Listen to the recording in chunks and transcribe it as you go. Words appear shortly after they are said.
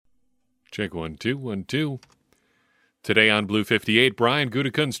Check 1 2 1 2. Today on Blue 58, Brian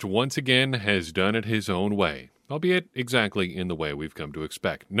Gutekunst once again has done it his own way, albeit exactly in the way we've come to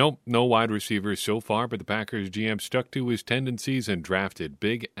expect. Nope, no wide receivers so far, but the Packers GM stuck to his tendencies and drafted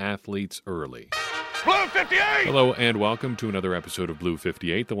big athletes early. Blue 58! Hello and welcome to another episode of Blue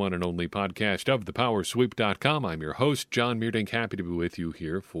 58, the one and only podcast of thepowersweep.com. I'm your host, John Meerdink, happy to be with you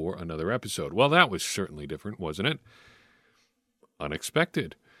here for another episode. Well, that was certainly different, wasn't it?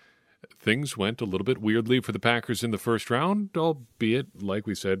 Unexpected. Things went a little bit weirdly for the Packers in the first round, albeit, like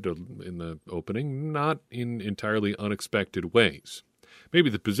we said in the opening, not in entirely unexpected ways. Maybe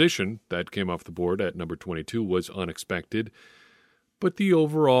the position that came off the board at number 22 was unexpected, but the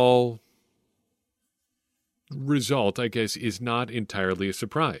overall result, I guess, is not entirely a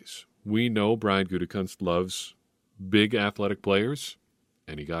surprise. We know Brian Gutekunst loves big athletic players,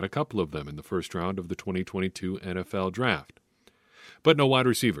 and he got a couple of them in the first round of the 2022 NFL Draft. But no wide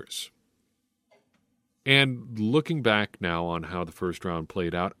receivers. And looking back now on how the first round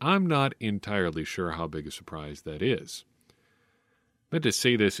played out, I'm not entirely sure how big a surprise that is. I meant to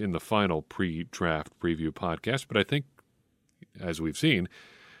say this in the final pre-draft preview podcast, but I think, as we've seen,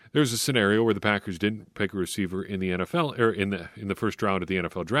 there's a scenario where the Packers didn't pick a receiver in the NFL or in the first round of the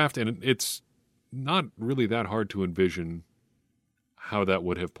NFL Draft, and it's not really that hard to envision how that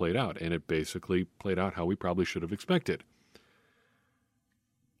would have played out, and it basically played out how we probably should have expected.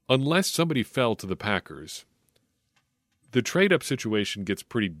 Unless somebody fell to the Packers, the trade-up situation gets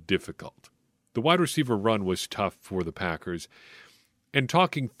pretty difficult. The wide receiver run was tough for the Packers, and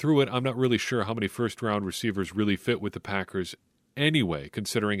talking through it, I'm not really sure how many first-round receivers really fit with the Packers anyway,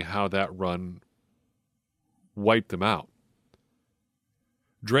 considering how that run wiped them out.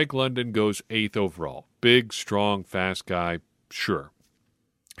 Drake London goes 8th overall. Big, strong, fast guy, sure.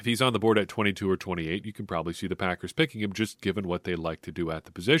 If he's on the board at 22 or 28, you can probably see the Packers picking him just given what they like to do at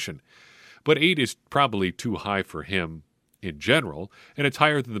the position. But 8 is probably too high for him in general, and it's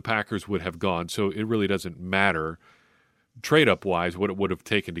higher than the Packers would have gone, so it really doesn't matter trade-up-wise what it would have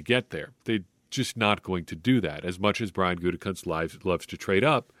taken to get there. They're just not going to do that. As much as Brian Gutekunst loves to trade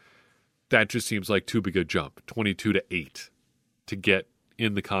up, that just seems like too big a jump, 22 to 8, to get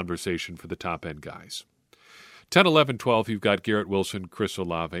in the conversation for the top-end guys. 10, 11, 12, you've got Garrett Wilson, Chris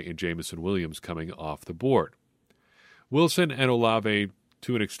Olave, and Jameson Williams coming off the board. Wilson and Olave,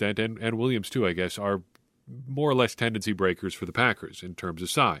 to an extent, and Williams too, I guess, are more or less tendency breakers for the Packers in terms of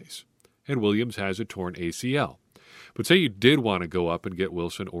size. And Williams has a torn ACL. But say you did want to go up and get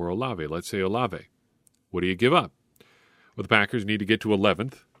Wilson or Olave. Let's say Olave. What do you give up? Well, the Packers need to get to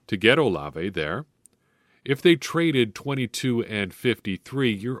 11th to get Olave there. If they traded 22 and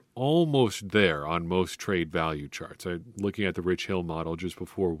 53, you're almost there on most trade value charts. Looking at the Rich Hill model just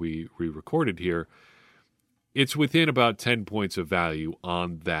before we recorded here, it's within about 10 points of value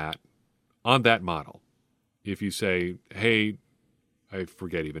on that model. If you say, hey, I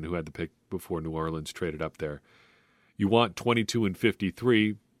forget even who had the pick before New Orleans traded up there, you want 22 and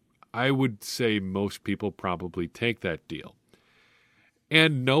 53, I would say most people probably take that deal.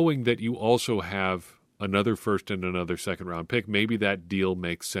 And knowing that you also have another first and another second round pick, maybe that deal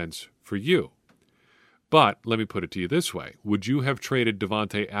makes sense for you. But let me put it to you this way. Would you have traded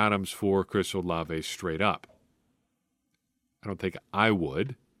Davante Adams for Chris Olave straight up? I don't think I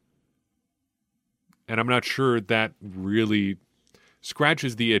would. And I'm not sure that really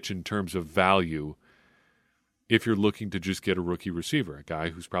scratches the itch in terms of value if you're looking to just get a rookie receiver, a guy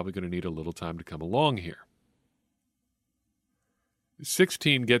who's probably going to need a little time to come along here.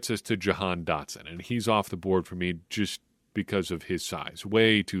 16 gets us to Jahan Dotson, and he's off the board for me just because of his size.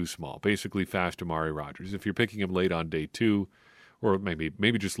 Way too small. Basically fast Amari Rodgers. If you're picking him late on day 2, or maybe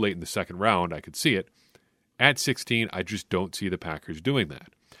just late in the second round, I could see it. At 16, I just don't see the Packers doing that.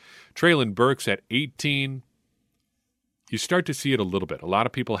 Treylon Burks at 18, you start to see it a little bit. A lot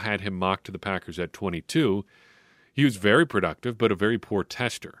of people had him mocked to the Packers at 22. He was very productive, but a very poor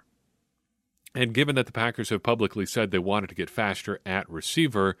tester. And given that the Packers have publicly said they wanted to get faster at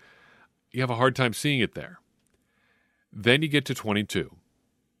receiver, you have a hard time seeing it there. Then you get to 22.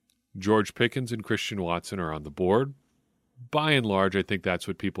 George Pickens and Christian Watson are on the board. By and large, I think that's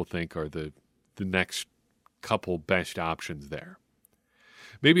what people think are the next couple best options there.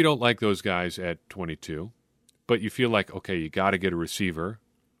 Maybe you don't like those guys at 22, but you feel like, okay, you got to get a receiver,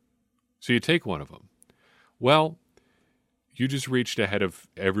 so you take one of them. Well, you just reached ahead of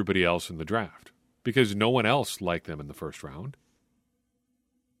everybody else in the draft because no one else liked them in the first round.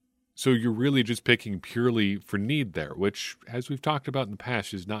 So you're really just picking purely for need there, which, as we've talked about in the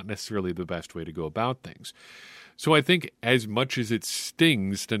past, is not necessarily the best way to go about things. So I think as much as it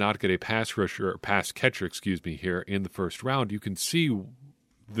stings to not get a pass rusher or pass catcher, here in the first round, you can see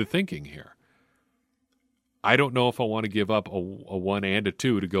the thinking here. I don't know if I want to give up a 1 and a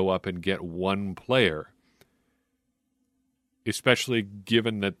 2 to go up and get one player, especially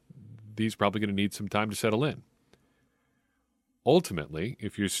given that he's probably going to need some time to settle in. Ultimately,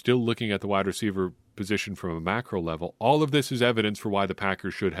 if you're still looking at the wide receiver position from a macro level, all of this is evidence for why the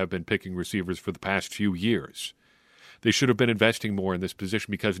Packers should have been picking receivers for the past few years. They should have been investing more in this position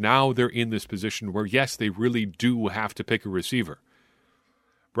because now they're in this position where, yes, they really do have to pick a receiver.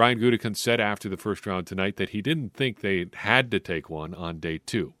 Brian Gutekunst said after the first round tonight that he didn't think they had to take one on day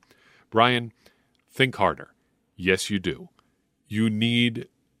 2. Brian, think harder. Yes, you do. You need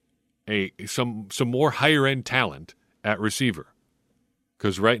some more higher-end talent at receiver.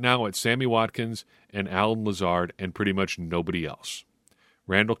 Because right now it's Sammy Watkins and Alan Lazard and pretty much nobody else.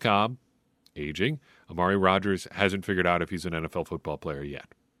 Randall Cobb, aging. Amari Rodgers hasn't figured out if he's an NFL football player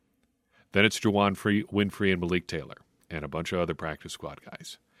yet. Then it's Juwan Winfrey and Malik Taylor and a bunch of other practice squad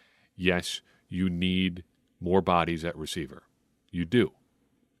guys. Yes, you need more bodies at receiver. You do.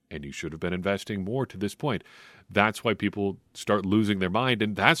 And you should have been investing more to this point. That's why people start losing their mind.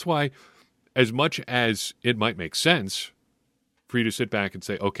 And that's why, as much as it might make sense for you to sit back and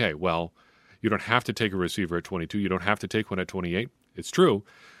say, okay, well, you don't have to take a receiver at 22. You don't have to take one at 28. It's true.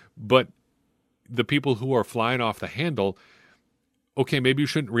 But the people who are flying off the handle, okay, maybe you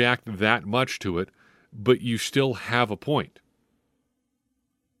shouldn't react that much to it, but you still have a point.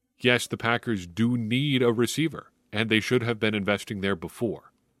 Yes, the Packers do need a receiver, and they should have been investing there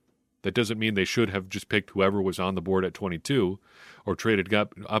before. That doesn't mean they should have just picked whoever was on the board at 22 or traded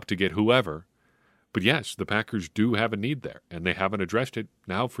up to get whoever. But yes, the Packers do have a need there, and they haven't addressed it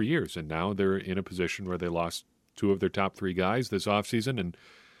now for years. And now they're in a position where they lost 2 of their top 3 guys this offseason, and,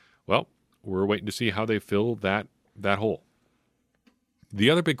 well, we're waiting to see how they fill that hole. The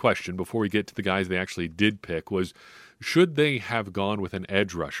other big question before we get to the guys they actually did pick was, should they have gone with an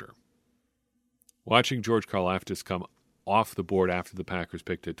edge rusher? Watching George Karlaftis come off the board after the Packers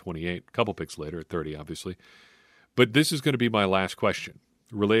picked at 28, a couple picks later at 30, obviously. But this is going to be my last question,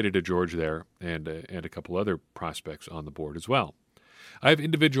 related to George there and a couple other prospects on the board as well. I have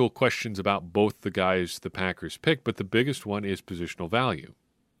individual questions about both the guys the Packers picked, but the biggest one is positional value.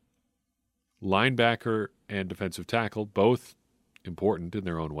 Linebacker and defensive tackle, both important in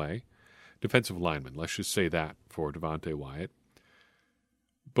their own way. Defensive lineman, let's just say that for Devonte Wyatt.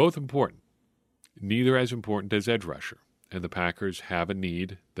 Both important. Neither as important as edge rusher. And the Packers have a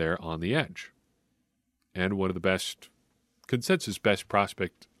need there on the edge. And one of the best, consensus best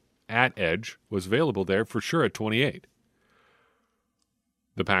prospect at edge was available there for sure at 28.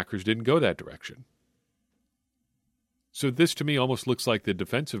 The Packers didn't go that direction. So this to me almost looks like the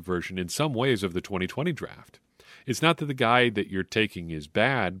defensive version in some ways of the 2020 draft. It's not that the guy that you're taking is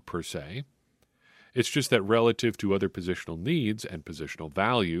bad per se. It's just that relative to other positional needs and positional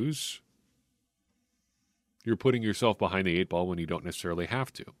values, you're putting yourself behind the 8 ball when you don't necessarily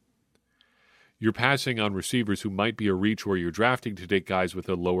have to. You're passing on receivers who might be a reach where you're drafting to take guys with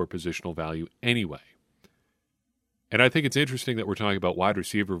a lower positional value anyway. And I think it's interesting that we're talking about wide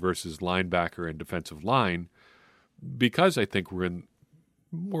receiver versus linebacker and defensive line, because I think we're in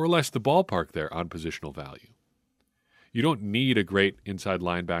more or less the ballpark there on positional value. You don't need a great inside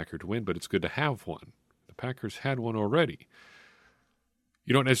linebacker to win, but it's good to have one. The Packers had one already.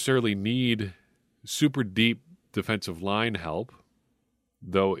 You don't necessarily need super deep defensive line help,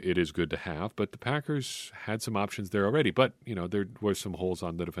 though it is good to have, but the Packers had some options there already. But, there were some holes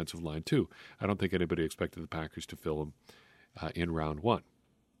on the defensive line too. I don't think anybody expected the Packers to fill them in round 1.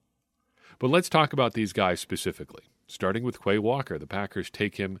 But let's talk about these guys specifically. Starting with Quay Walker, the Packers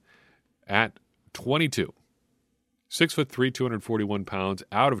take him at 22. 6'3", 241 pounds,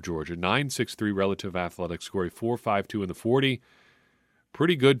 out of Georgia, 9'6" relative athletic score, 4.52 in the 40.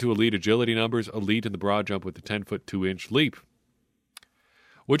 Pretty good to elite agility numbers, elite in the broad jump with the 10-foot 2-inch leap.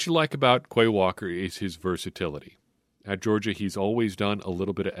 What you like about Quay Walker is his versatility. At Georgia, he's always done a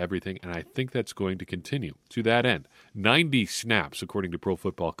little bit of everything, and I think that's going to continue. To that end, 90 snaps, according to Pro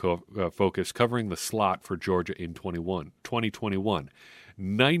Football Focus, covering the slot for Georgia in 2021.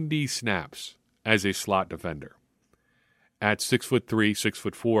 90 snaps as a slot defender. At 6'3",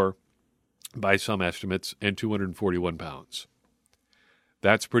 6'4", by some estimates, and 241 pounds.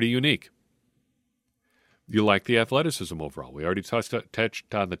 That's pretty unique. You like the athleticism overall. We already touched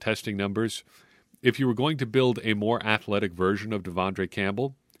on the testing numbers. If you were going to build a more athletic version of Devondre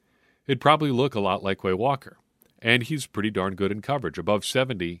Campbell, it'd probably look a lot like Quay Walker. And he's pretty darn good in coverage, above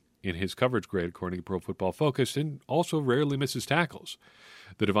 70 in his coverage grade, according to Pro Football Focus, and also rarely misses tackles.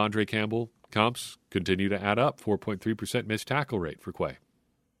 The Devondre Campbell comps continue to add up, 4.3% missed tackle rate for Quay.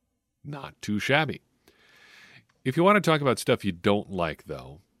 Not too shabby. If you want to talk about stuff you don't like,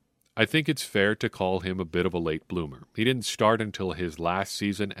 though, I think it's fair to call him a bit of a late bloomer. He didn't start until his last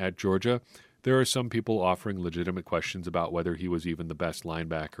season at Georgia. There are some people offering legitimate questions about whether he was even the best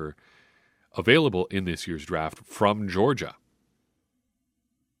linebacker available in this year's draft from Georgia.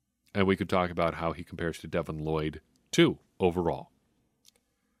 And we could talk about how he compares to Devin Lloyd, too, overall.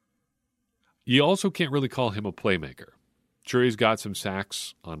 You also can't really call him a playmaker. Sure, he's got some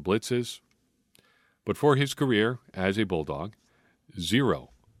sacks on blitzes, but for his career as a Bulldog,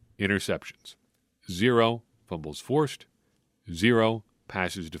 0 interceptions, 0 fumbles forced, 0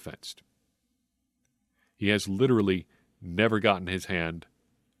 passes defensed. He has literally never gotten his hand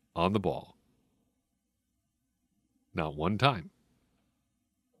on the ball. Not one time.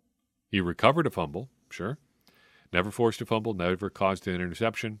 He recovered a fumble, sure. Never forced a fumble, never caused an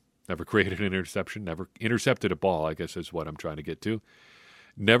interception, never created an interception, never intercepted a ball, I guess is what I'm trying to get to.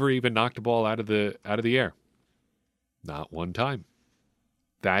 Never even knocked a ball out of the air. Not one time.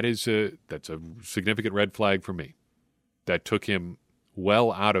 That's a significant red flag for me. That took him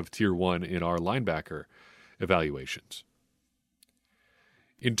well out of tier 1 in our linebacker evaluations.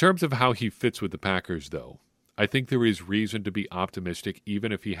 In terms of how he fits with the Packers, though, I think there is reason to be optimistic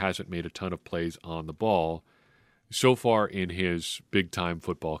even if he hasn't made a ton of plays on the ball so far in his big-time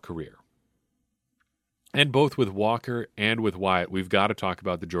football career. And both with Walker and with Wyatt, we've got to talk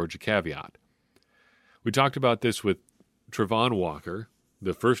about the Georgia caveat. We talked about this with Travon Walker,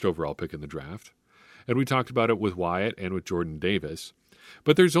 the first overall pick in the draft, and we talked about it with Wyatt and with Jordan Davis.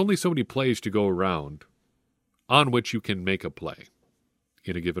 But there's only so many plays to go around on which you can make a play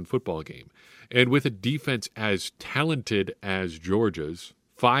in a given football game. And with a defense as talented as Georgia's,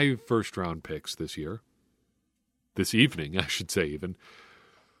 5 first-round picks this evening, I should say even,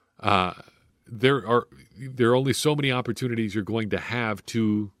 there are only so many opportunities you're going to have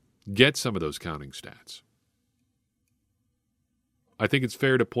to get some of those counting stats. I think it's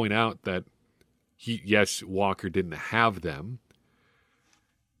fair to point out that Walker didn't have them.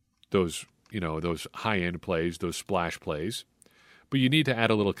 Those high-end plays, those splash plays. But you need to add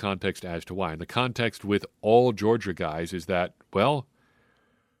a little context as to why. And the context with all Georgia guys is that, well,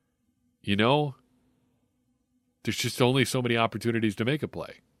 there's just only so many opportunities to make a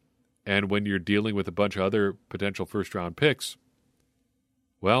play. And when you're dealing with a bunch of other potential first-round picks,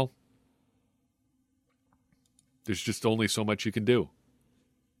 well, there's just only so much you can do.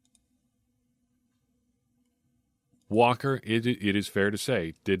 Walker, it is fair to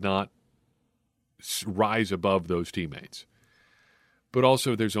say, did not rise above those teammates. But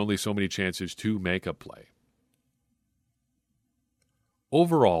also, there's only so many chances to make a play.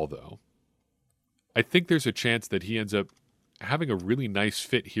 Overall, though, I think there's a chance that he ends up having a really nice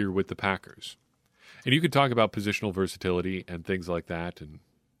fit here with the Packers. And you could talk about positional versatility and things like that, and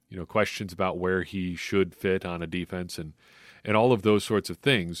questions about where he should fit on a defense and all of those sorts of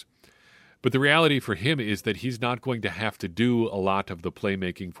things. But the reality for him is that he's not going to have to do a lot of the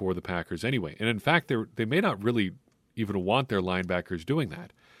playmaking for the Packers anyway. And in fact, they may not really even want their linebackers doing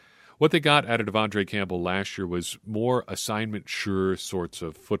that. What they got out of Devondre Campbell last year was more assignment-sure sorts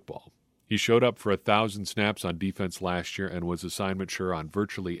of football. He showed up for 1,000 snaps on defense last year and was assignment-sure on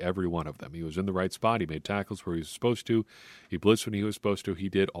virtually every one of them. He was in the right spot. He made tackles where he was supposed to. He blitzed when he was supposed to. He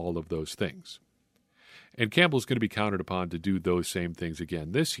did all of those things. And Campbell's going to be counted upon to do those same things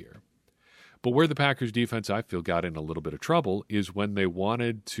again this year. But where the Packers defense, I feel, got in a little bit of trouble is when they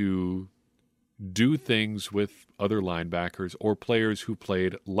wanted to do things with other linebackers or players who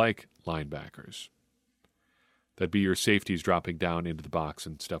played like linebackers. That'd be your safeties dropping down into the box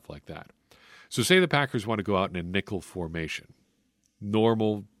and stuff like that. So say the Packers want to go out in a nickel formation.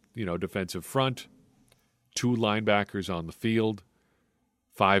 Normal, defensive front, 2 linebackers on the field,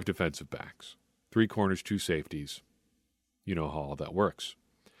 5 defensive backs, 3 corners, 2 safeties. You know how all that works.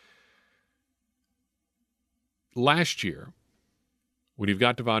 Last year, when you've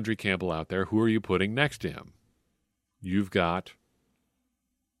got Devondre Campbell out there, who are you putting next to him? You've got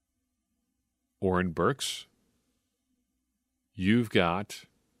Oren Burks. You've got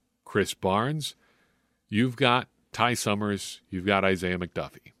Chris Barnes. You've got Ty Summers. You've got Isaiah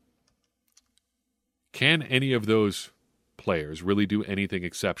McDuffie. Can any of those players really do anything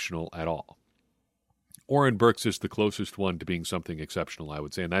exceptional at all? Oren Burks is the closest one to being something exceptional, I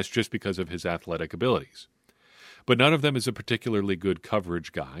would say, and that's just because of his athletic abilities. But none of them is a particularly good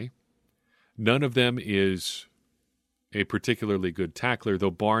coverage guy. None of them is a particularly good tackler,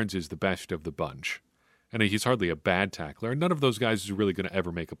 though Barnes is the best of the bunch. And he's hardly a bad tackler. None of those guys is really going to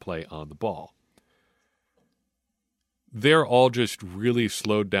ever make a play on the ball. They're all just really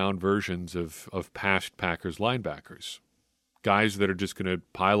slowed down versions of past Packers linebackers. Guys that are just going to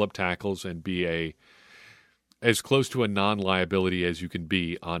pile up tackles and be as close to a non-liability as you can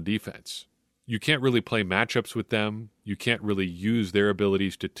be on defense. You can't really play matchups with them. You can't really use their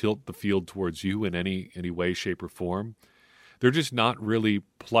abilities to tilt the field towards you in any way, shape, or form. They're just not really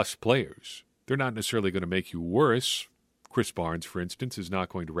plus players. They're not necessarily going to make you worse. Chris Barnes, for instance, is not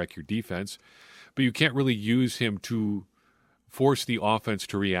going to wreck your defense, but you can't really use him to force the offense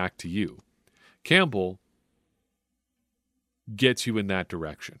to react to you. Campbell gets you in that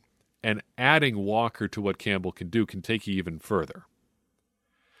direction, and adding Walker to what Campbell can do can take you even further.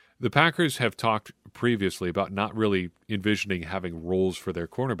 The Packers have talked previously about not really envisioning having roles for their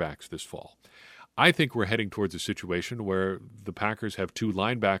cornerbacks this fall. I think we're heading towards a situation where the Packers have two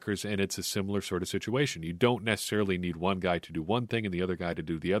linebackers, and it's a similar sort of situation. You don't necessarily need one guy to do one thing and the other guy to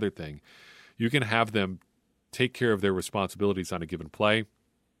do the other thing. You can have them take care of their responsibilities on a given play,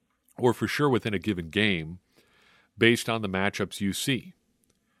 or for sure within a given game, based on the matchups you see.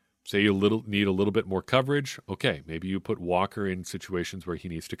 Say you need a little bit more coverage. Okay, maybe you put Walker in situations where he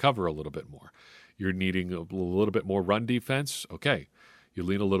needs to cover a little bit more. You're needing a little bit more run defense. Okay, you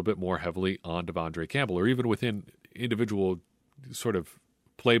lean a little bit more heavily on Devondre Campbell, or even within individual sort of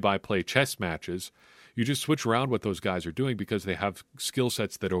play-by-play chess matches, you just switch around what those guys are doing because they have skill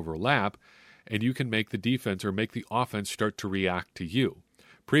sets that overlap, and you can make the defense or make the offense start to react to you.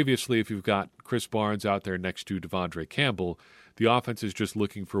 Previously, if you've got Chris Barnes out there next to Devondre Campbell, the offense is just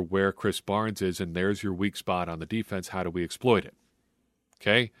looking for where Chris Barnes is, and there's your weak spot on the defense. How do we exploit it?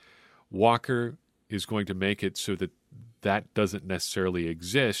 Okay? Walker is going to make it so that that doesn't necessarily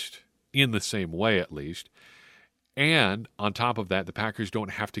exist in the same way, at least. And on top of that, the Packers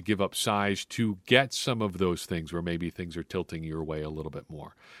don't have to give up size to get some of those things where maybe things are tilting your way a little bit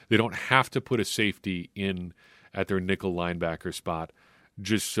more. They don't have to put a safety in at their nickel linebacker spot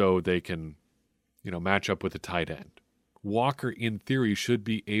just so they can, match up with a tight end. Walker, in theory, should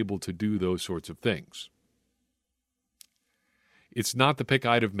be able to do those sorts of things. It's not the pick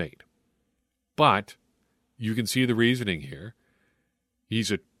I'd have made, but you can see the reasoning here.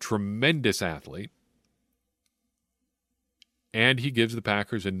 He's a tremendous athlete, and he gives the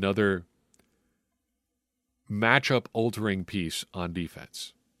Packers another matchup-altering piece on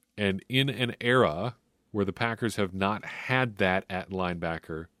defense. And in an era where the Packers have not had that at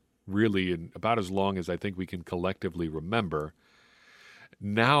linebacker really in about as long as I think we can collectively remember,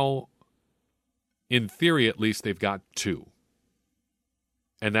 now, in theory at least, they've got two.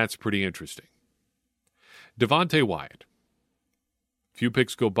 And that's pretty interesting. Devontae Wyatt. Few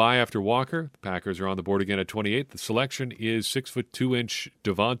picks go by after Walker. The Packers are on the board again at 28. The selection is 6'2"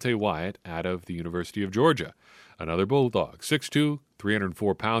 Devontae Wyatt out of the University of Georgia. Another Bulldog. 6'2",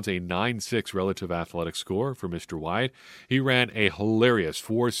 304 pounds, a 9.6 relative athletic score for Mr. Wyatt. He ran a hilarious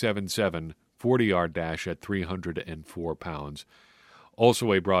 4.77 40-yard dash at 304 pounds.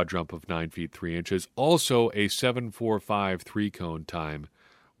 Also a broad jump of 9 feet 3 inches. Also a 7.45 three-cone time,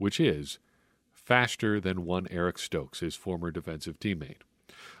 which is faster than one Eric Stokes, his former defensive teammate.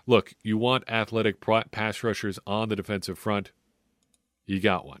 Look, you want athletic pass rushers on the defensive front? You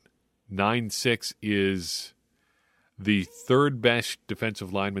got one. 9.6 is the third best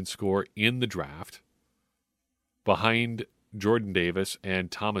defensive lineman score in the draft, behind Jordan Davis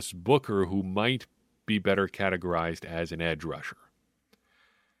and Thomas Booker, who might be better categorized as an edge rusher.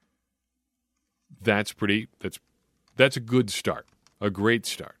 That's a good start, a great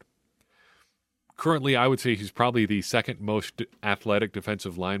start. Currently, I would say he's probably the second most athletic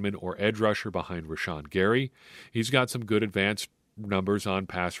defensive lineman or edge rusher behind Rashawn Gary. He's got some good advanced numbers on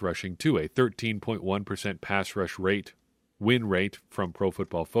pass rushing too. A 13.1% pass rush win rate from Pro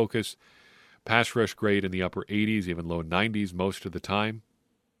Football Focus. Pass rush grade in the upper 80s, even low 90s most of the time.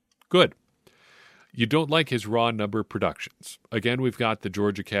 Good. You don't like his raw number productions. Again, we've got the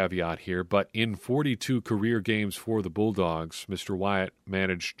Georgia caveat here, but in 42 career games for the Bulldogs, Mr. Wyatt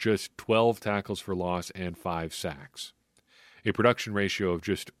managed just 12 tackles for loss and 5 sacks. A production ratio of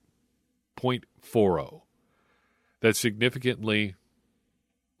just 0.40. That's significantly,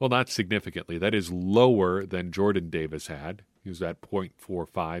 well, not significantly, that is lower than Jordan Davis had. He was at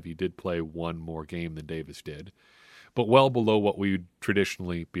 0.45. He did play one more game than Davis did, but well below what we would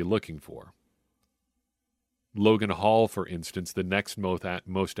traditionally be looking for. Logan Hall, for instance, the next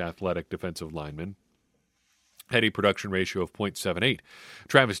most athletic defensive lineman, had a production ratio of 0.78.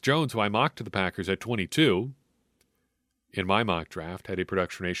 Travis Jones, who I mocked to the Packers at 22, in my mock draft, had a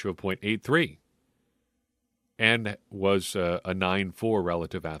production ratio of 0.83 and was a 9.4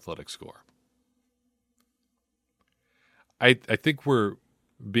 relative athletic score. I think we're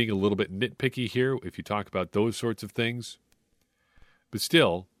being a little bit nitpicky here if you talk about those sorts of things, but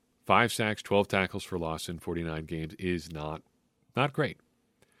still, 5 sacks, 12 tackles for loss in 49 games is not great.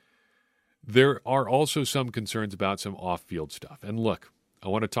 There are also some concerns about some off-field stuff. And look, I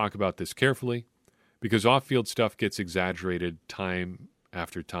want to talk about this carefully because off-field stuff gets exaggerated time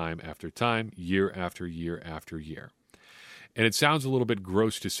after time after time, year after year after year. And it sounds a little bit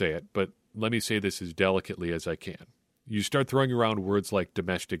gross to say it, but let me say this as delicately as I can. You start throwing around words like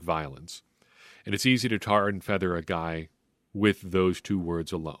domestic violence, and it's easy to tar and feather a guy with those two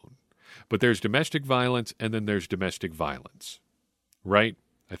words alone. But there's domestic violence, and then there's domestic violence, right?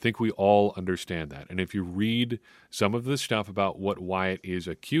 I think we all understand that. And if you read some of the stuff about what Wyatt is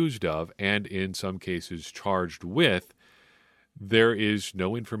accused of, and in some cases charged with, there is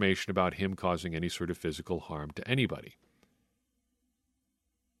no information about him causing any sort of physical harm to anybody.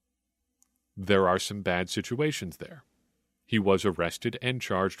 There are some bad situations there. He was arrested and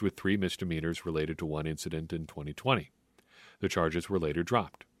charged with 3 misdemeanors related to one incident in 2020. The charges were later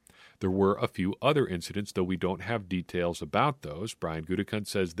dropped. There were a few other incidents, though we don't have details about those. Brian Gutekunst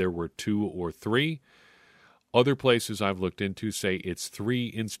says there were 2 or 3. Other places I've looked into say it's 3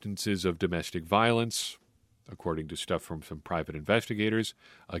 instances of domestic violence, according to stuff from some private investigators.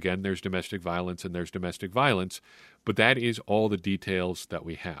 Again, there's domestic violence and there's domestic violence, but that is all the details that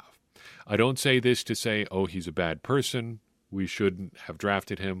we have. I don't say this to say, oh, he's a bad person, we shouldn't have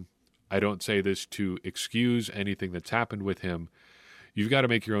drafted him. I don't say this to excuse anything that's happened with him. You've got to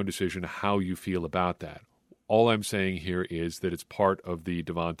make your own decision how you feel about that. All I'm saying here is that it's part of the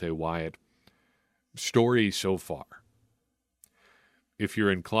Devonte Wyatt story so far. If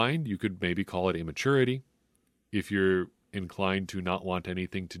you're inclined, you could maybe call it immaturity. If you're inclined to not want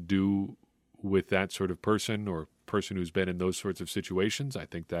anything to do with that sort of person or person who's been in those sorts of situations, I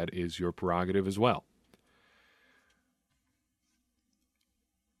think that is your prerogative as well.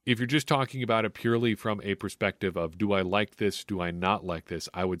 If you're just talking about it purely from a perspective of do I like this, do I not like this,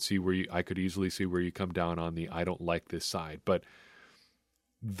 I could easily see where you come down on the I don't like this side. But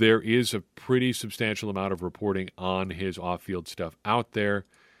there is a pretty substantial amount of reporting on his off-field stuff out there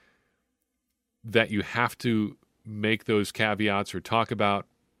that you have to make those caveats or talk about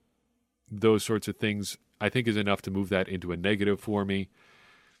those sorts of things, I think is enough to move that into a negative for me.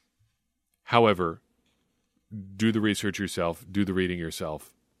 However, do the research yourself, do the reading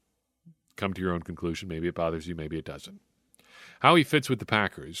yourself, come to your own conclusion. Maybe it bothers you, maybe it doesn't. How he fits with the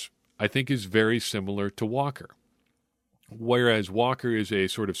Packers, I think, is very similar to Walker. Whereas Walker is a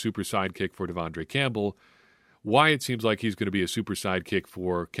sort of super sidekick for Devondre Campbell, Wyatt seems like he's going to be a super sidekick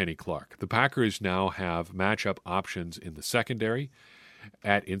for Kenny Clark. The Packers now have matchup options in the secondary,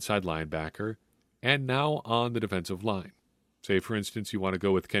 at inside linebacker, and now on the defensive line. Say, for instance, you want to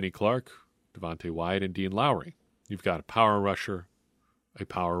go with Kenny Clark, Devonte Wyatt, and Dean Lowry. You've got a power rusher,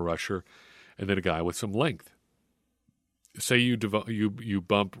 and then a guy with some length. Say you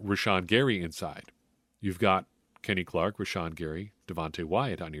bump Rashawn Gary inside. You've got Kenny Clark, Rashawn Gary, Devonte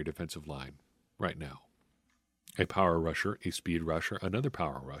Wyatt on your defensive line right now. A power rusher, a speed rusher, another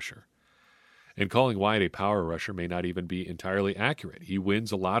power rusher. And calling Wyatt a power rusher may not even be entirely accurate. He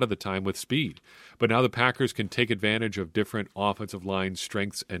wins a lot of the time with speed. But now the Packers can take advantage of different offensive line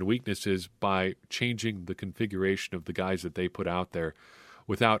strengths and weaknesses by changing the configuration of the guys that they put out there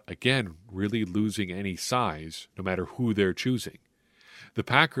without, again, really losing any size, no matter who they're choosing. The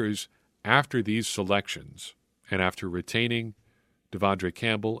Packers, after these selections, and after retaining Devondre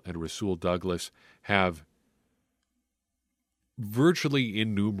Campbell and Rasul Douglas, have virtually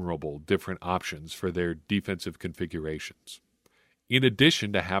innumerable different options for their defensive configurations. In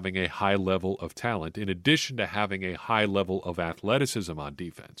addition to having a high level of talent, in addition to having a high level of athleticism on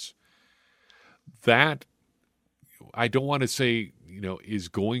defense, that I don't want to say, is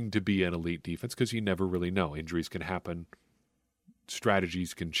going to be an elite defense because you never really know. Injuries can happen.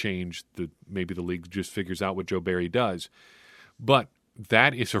 Strategies can change. Maybe the league just figures out what Joe Barry does. But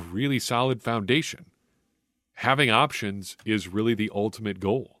that is a really solid foundation. Having options is really the ultimate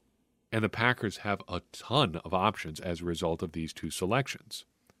goal. And the Packers have a ton of options as a result of these two selections.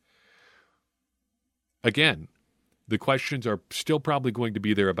 Again, the questions are still probably going to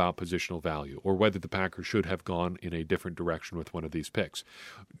be there about positional value or whether the Packers should have gone in a different direction with one of these picks.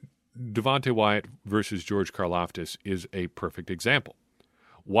 Devonte Wyatt versus George Karlaftis is a perfect example.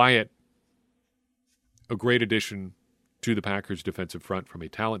 Wyatt, a great addition to the Packers' defensive front from a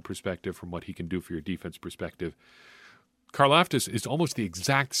talent perspective, from what he can do for your defense perspective. Karlaftis is almost the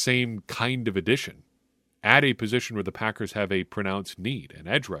exact same kind of addition at a position where the Packers have a pronounced need, an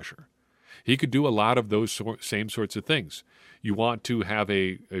edge rusher. He could do a lot of those same sorts of things. You want to have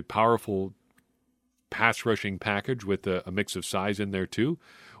a powerful pass rushing package with a mix of size in there too.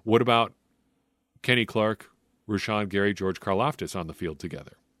 What about Kenny Clark, Rashawn Gary, George Karlaftis on the field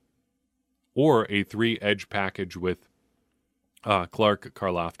together? Or a 3-edge package with Clark,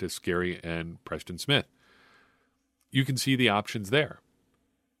 Karlaftis, Gary, and Preston Smith. You can see the options there.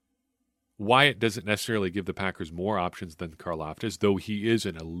 Wyatt doesn't necessarily give the Packers more options than Karlaftis, though he is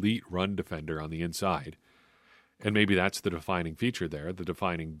an elite run defender on the inside. And maybe that's the defining feature there, the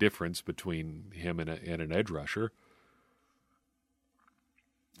defining difference between him and an edge rusher.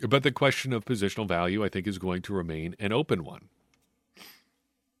 But the question of positional value, I think, is going to remain an open one.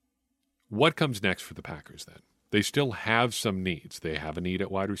 What comes next for the Packers then? They still have some needs. They have a need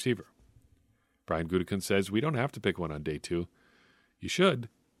at wide receiver. Brian Gutekunst says, we don't have to pick one on day 2. You should.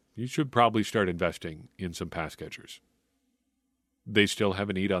 You should probably start investing in some pass catchers. They still have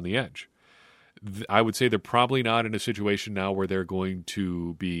a need on the edge. I would say they're probably not in a situation now where they're going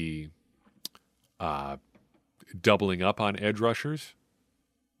to be doubling up on edge rushers.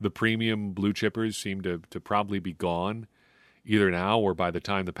 The premium blue chippers seem to probably be gone either now or by the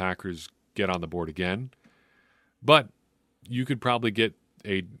time the Packers get on the board again. But you could probably get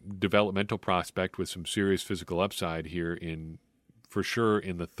a developmental prospect with some serious physical upside here for sure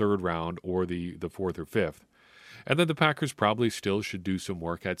in the 3rd round or the 4th or 5th. And then the Packers probably still should do some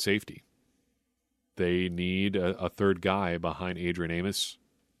work at safety. They need a 3rd guy behind Adrian Amos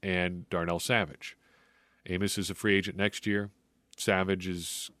and Darnell Savage. Amos is a free agent next year. Savage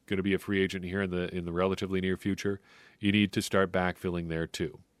is going to be a free agent here in the relatively near future. You need to start backfilling there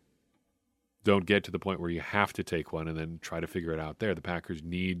too. Don't get to the point where you have to take one and then try to figure it out there. The Packers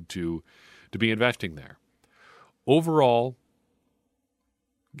need to be investing there. Overall,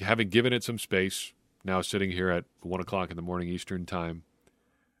 having given it some space, now sitting here at 1 o'clock in the morning Eastern time,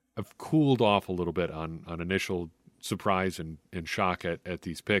 I've cooled off a little bit on initial surprise and shock at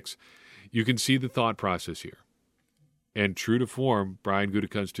these picks. You can see the thought process here. And true to form, Brian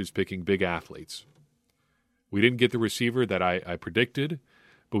Gutekunst is picking big athletes. We didn't get the receiver that I predicted,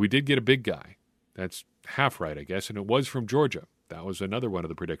 but we did get a big guy. That's half right, I guess, and it was from Georgia. That was another one of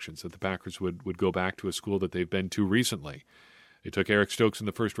the predictions, that the Packers would go back to a school that they've been to recently. They took Eric Stokes in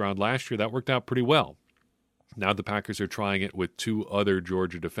the 1st round last year. That worked out pretty well. Now the Packers are trying it with 2 other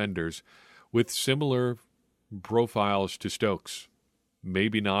Georgia defenders with similar profiles to Stokes.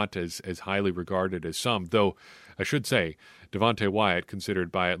 Maybe not as highly regarded as some, though I should say Devonte Wyatt,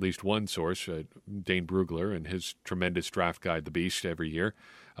 considered by at least one source, Dane Brugler and his tremendous draft guide, The Beast, every year,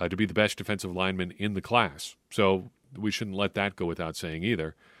 to be the best defensive lineman in the class. So we shouldn't let that go without saying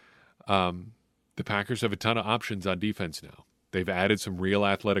either. The Packers have a ton of options on defense now. They've added some real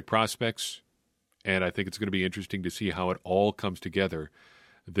athletic prospects, and I think it's going to be interesting to see how it all comes together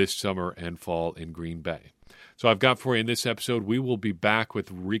this summer and fall in Green Bay. So I've got for you in this episode, we will be back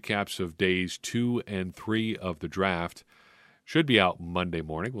with recaps of days 2 and 3 of the draft. Should be out Monday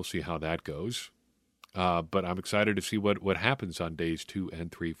morning. We'll see how that goes. But I'm excited to see what happens on days 2 and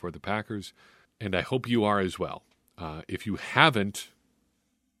 3 for the Packers, and I hope you are as well. If you haven't,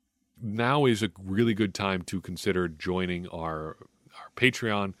 now is a really good time to consider joining our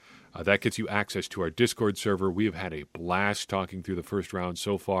Patreon. That gets you access to our Discord server. We have had a blast talking through the 1st round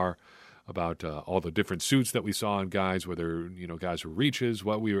so far about all the different suits that we saw on guys, whether guys were reaches,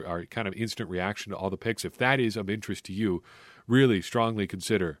 our kind of instant reaction to all the picks. If that is of interest to you, really strongly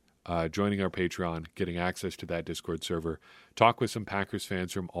consider joining our Patreon, getting access to that Discord server. Talk with some Packers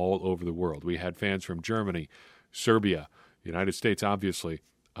fans from all over the world. We had fans from Germany, Serbia, United States, obviously,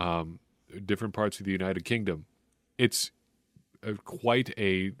 different parts of the United Kingdom. It's quite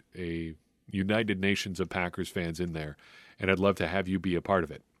a United Nations of Packers fans in there, and I'd love to have you be a part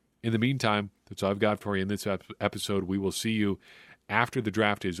of it. In the meantime, that's all I've got for you in this episode. We will see you after the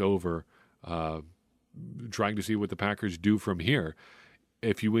draft is over, trying to see what the Packers do from here.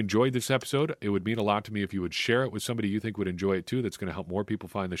 If you enjoyed this episode, it would mean a lot to me if you would share it with somebody you think would enjoy it too. That's going to help more people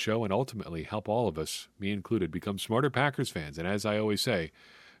find the show and ultimately help all of us, me included, become smarter Packers fans. And as I always say,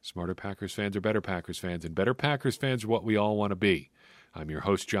 smarter Packers fans are better Packers fans, and better Packers fans are what we all want to be. I'm your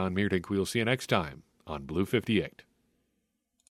host, John Meerdink. We will see you next time on Blue 58.